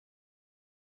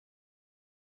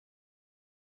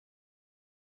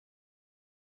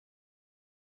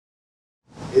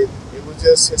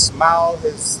just his smile,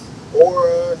 his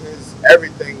aura, his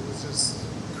everything was just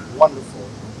wonderful.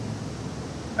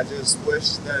 I just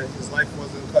wish that his life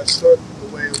wasn't cut short the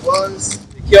way it was.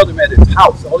 They killed him at his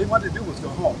house. All he wanted to do was go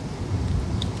home.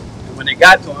 And when they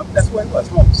got to him, that's where he was,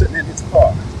 home, sitting in his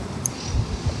car.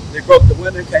 They broke the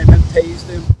window, came in, tased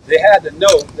him. They had to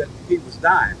know that he was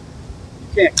dying. You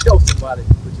can't kill somebody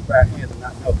with your bare hands and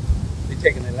not know. They're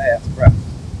taking their last breath.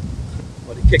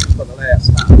 Or they kick him for the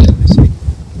last time.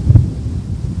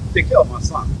 They killed my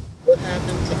son. What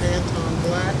happened to Anton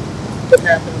Black? What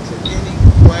happened to any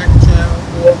black child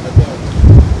or adult?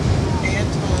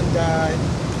 Anton died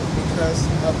because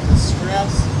of the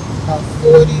stress of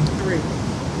 43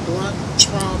 blunt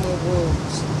trauma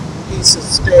wounds he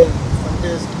sustained from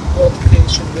his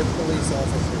altercation with police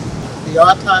officers. The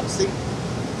autopsy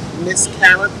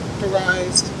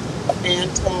mischaracterized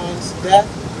Anton's death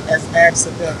as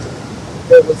accidental.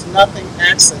 There was nothing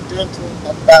accidental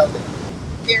about it.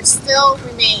 There still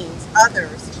remains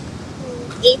others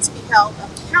who need to be held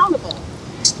accountable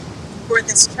for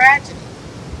this tragedy,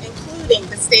 including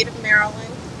the state of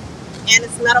Maryland and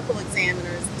its medical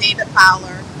examiners, David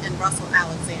Fowler and Russell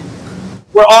Alexander.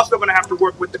 We're also going to have to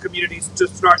work with the communities to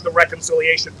start the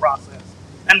reconciliation process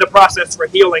and the process for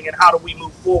healing and how do we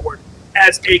move forward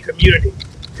as a community.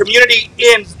 Community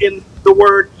ends in the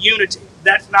word unity.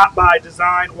 That's not by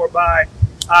design or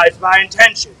it's by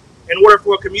intention. In order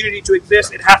for a community to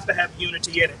exist, it has to have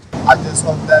unity in it. I just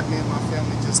hope that me and my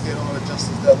family just get all the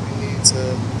justice that we need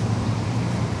to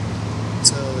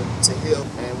heal.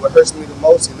 And what hurts me the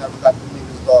most, he never got to meet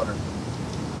his daughter.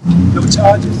 No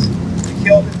charges. They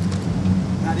killed him.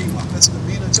 Not even a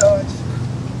misdemeanor charge.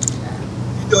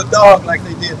 You do a dog like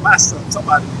they did my son,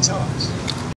 somebody be charged.